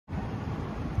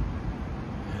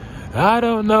I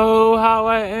don't know how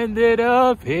I ended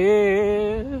up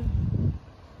here.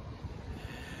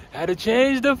 Had to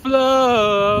change the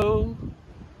flow.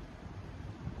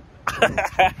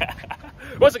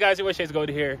 What's up, guys? It's ChaseGoldy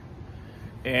here.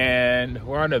 And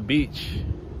we're on the beach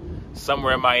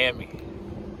somewhere in Miami.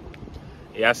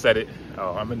 Yeah, I said it.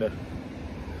 Oh, I'm in the...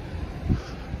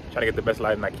 trying to get the best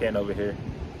lighting I can over here.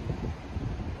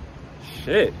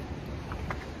 Shit.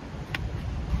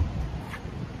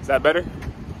 Is that better?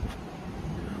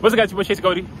 What's up, guys? It's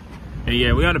ChaseGoldy. And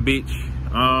yeah, we're on the beach.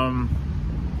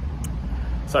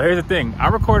 So here's the thing. I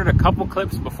recorded a couple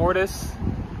clips before this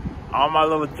on my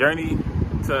little journey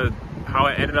to how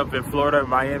I ended up in Florida,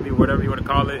 Miami, whatever you want to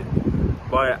call it.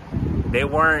 But they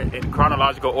weren't in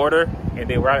chronological order, and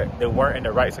they weren't in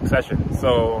the right succession.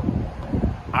 So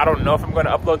I don't know if I'm going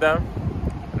to upload them.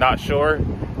 Not sure.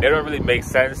 They don't really make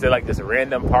sense. They're like just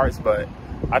random parts, but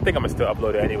I think I'm gonna still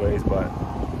upload it anyways. But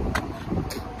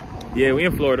yeah, we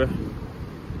in Florida.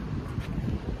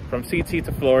 From CT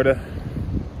to Florida.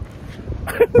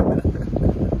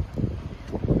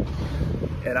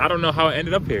 And I don't know how I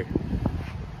ended up here.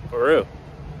 For real.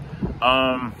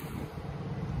 Now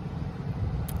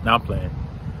I'm playing.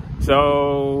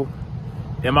 So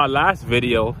in my last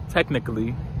video,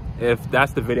 technically, if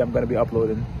that's the video I'm gonna be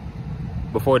uploading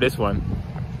before this one,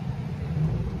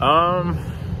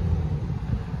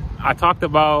 I talked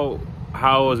about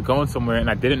how I was going somewhere and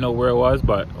I didn't know where it was,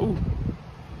 but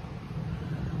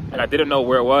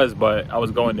I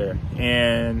was going there,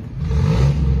 and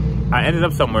I ended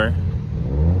up somewhere,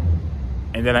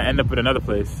 and then I ended up in another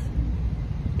place,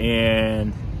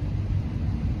 and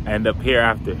I end up here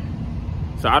after.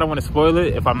 So I don't want to spoil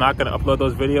it if I'm not going to upload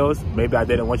those videos. Maybe I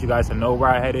didn't want you guys to know where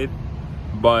I headed,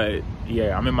 but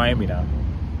yeah, I'm in Miami now.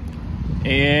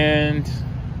 And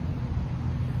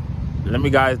let me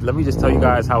just tell you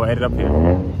guys how I ended up here.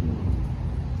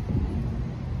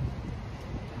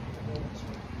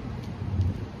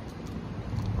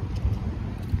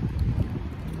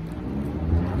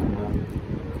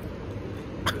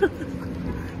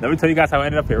 Let me tell you guys how I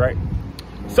ended up here, right?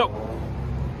 So,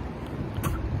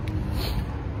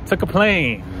 took a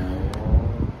plane.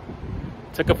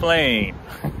 I took a plane.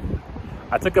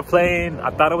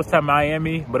 I thought it was to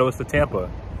Miami, but it was to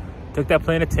Tampa. Took that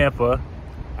plane to Tampa.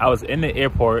 I was in the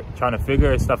airport trying to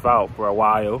figure stuff out for a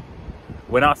while.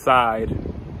 Went outside,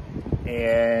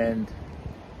 and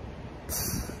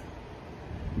it's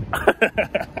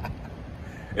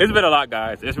been a lot,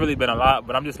 guys. It's really been a lot,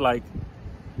 but I'm just like,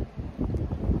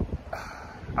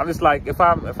 if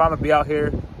I'm gonna be out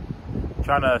here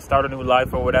trying to start a new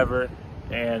life or whatever,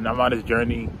 and I'm on this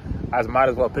journey, I might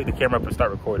as well pick the camera up and start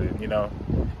recording, you know,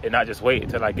 and not just wait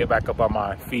until I get back up on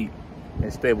my feet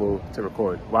and stable to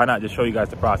record. Why not just show you guys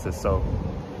the process? So,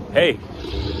 hey,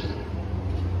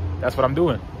 that's what I'm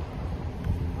doing.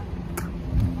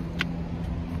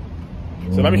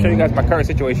 So let me show you guys my current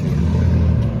situation.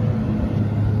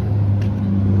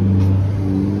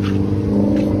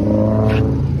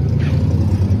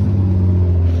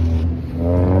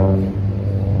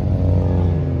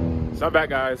 So I'm back,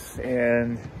 guys,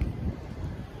 and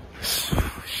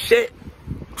shit.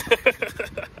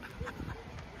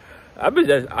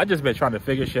 I just been trying to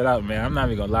figure shit out, man. I'm not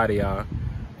even gonna lie to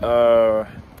y'all.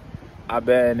 I've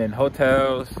been in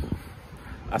hotels.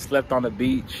 I slept on the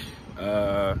beach.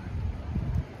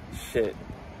 Shit.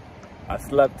 I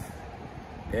slept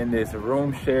in this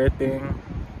room share thing.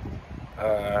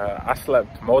 I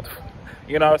slept multiple,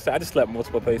 you know, I just slept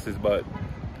multiple places, but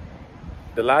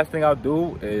the last thing I'll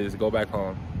do is go back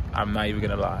home. I'm not even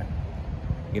gonna lie.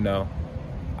 You know,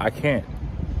 I can't.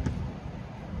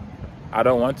 I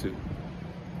don't want to.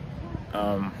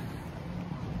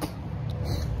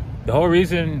 The whole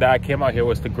reason that I came out here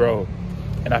was to grow,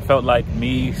 and I felt like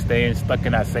me staying stuck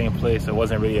in that same place, it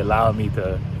wasn't really allowing me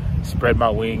to spread my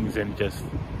wings and just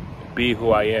be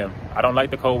who I am. I don't like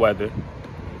the cold weather.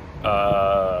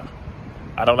 I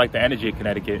don't like the energy of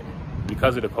Connecticut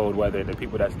because of the cold weather and the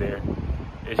people that's there.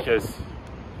 It's just,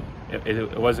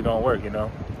 it wasn't gonna work, you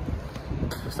know?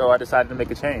 So I decided to make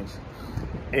a change.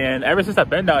 And ever since I've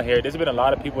been down here, there's been a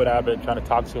lot of people that I've been trying to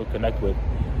talk to and connect with.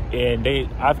 And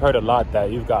I've heard a lot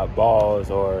that you've got balls,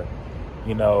 or,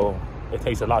 you know, it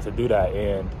takes a lot to do that.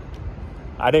 And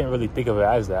I didn't really think of it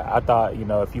as that. I thought, you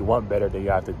know, if you want better, then you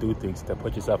have to do things to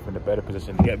put yourself in a better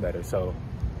position to get better. So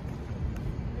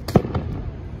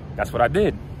that's what I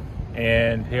did.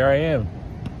 And here I am,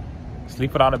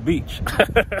 sleeping on a beach.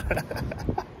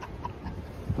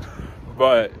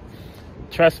 But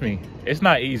trust me, it's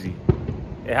not easy.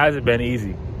 It hasn't been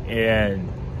easy.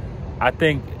 And I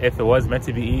think if it was meant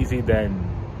to be easy, then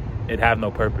it'd have no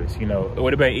purpose. You know, it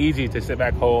would have been easy to sit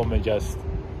back home and just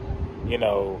you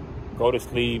know, go to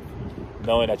sleep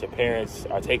knowing that your parents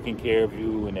are taking care of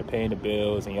you and they're paying the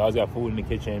bills and you always got food in the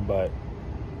kitchen. But,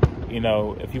 you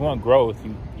know, if you want growth,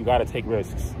 you got to take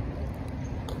risks.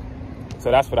 So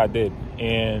that's what I did.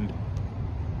 And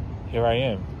here I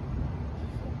am.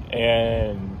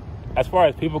 And as far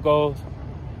as people goes,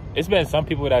 it's been some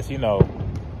people that's, you know,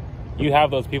 you have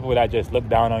those people that just look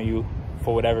down on you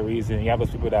for whatever reason. You have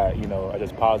those people that, you know, are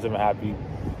just positive and happy.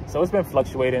 So it's been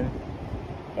fluctuating.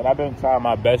 And I've been trying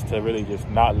my best to really just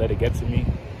not let it get to me.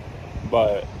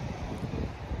 But,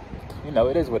 you know,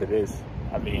 it is what it is.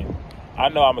 I mean, I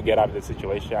know I'm going to get out of this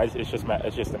situation. It's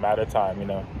just a matter of time, you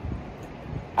know.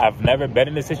 I've never been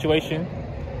in this situation.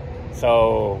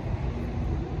 So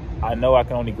I know I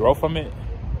can only grow from it.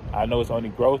 I know it's only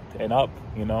growth and up,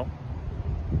 you know.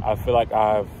 I feel like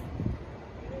I've,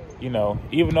 you know,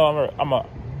 even though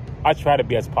I try to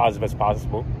be as positive as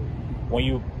possible. When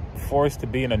you forced to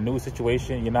be in a new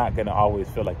situation, you're not gonna always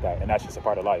feel like that, and that's just a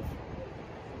part of life.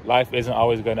 Life isn't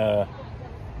always gonna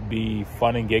be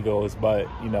fun and giggles, but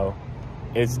you know,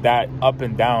 it's that up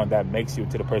and down that makes you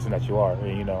to the person that you are.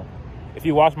 And you know, if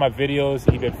you watch my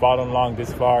videos, you've been following along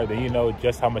this far, then you know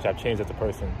just how much I've changed as a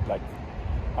person. Like,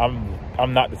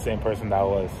 I'm not the same person that I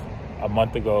was a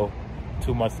month ago,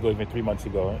 2 months ago, even 3 months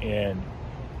ago. And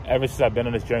ever since I've been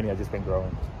on this journey, I've just been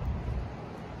growing.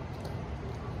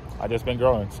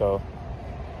 So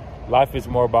life is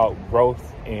more about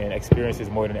growth and experiences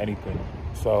more than anything.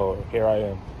 So here I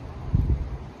am.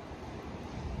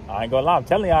 I ain't gonna lie, I'm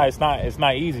telling y'all, it's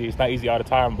not easy. It's not easy all the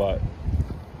time, but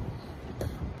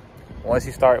once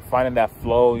you start finding that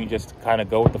flow, you just kind of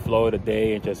go with the flow of the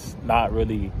day and just not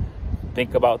really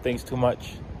think about things too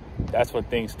much. That's when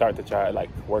things start to try to like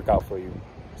work out for you.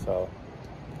 So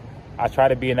I try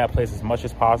to be in that place as much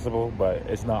as possible, but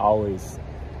it's not always,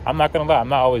 I'm not gonna lie, I'm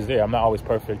not always there. I'm not always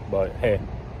perfect, but hey,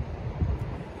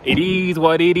 it is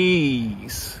what it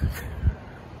is.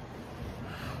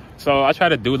 So I try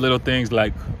to do little things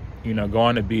like, you know, go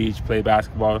on the beach, play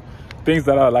basketball, things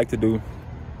that I like to do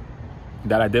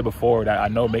that I did before that I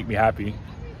know make me happy,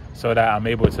 so that I'm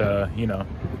able to, you know,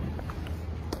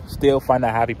 still find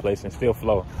that happy place and still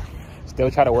flow. Still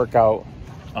try to work out.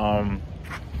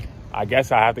 I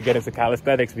guess I have to get into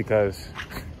calisthenics because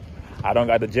I don't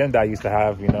got the gym that I used to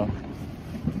have, you know.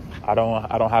 I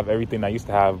don't have everything I used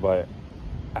to have, but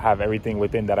I have everything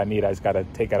within that I need. I just got to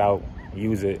take it out,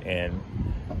 use it, and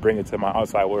bring it to my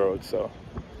outside world. So,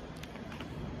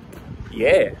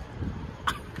 yeah.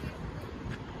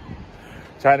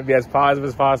 Trying to be as positive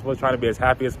as possible, trying to be as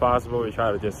happy as possible. We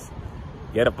try to just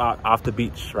get up off the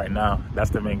beach right now.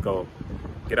 That's the main goal.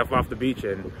 Get up off the beach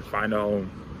and find a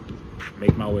home.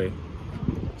 Make my way.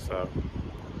 So,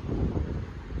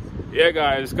 yeah,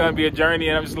 guys, it's gonna be a journey,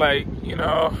 and I'm just like, you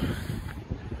know,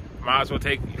 might as well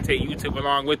take YouTube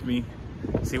along with me,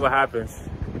 see what happens.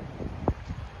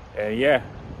 And yeah,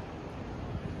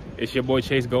 it's your boy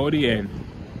ChaseGoldy, and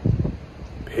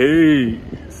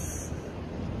peace.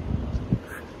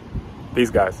 Peace,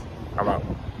 guys. I'm out.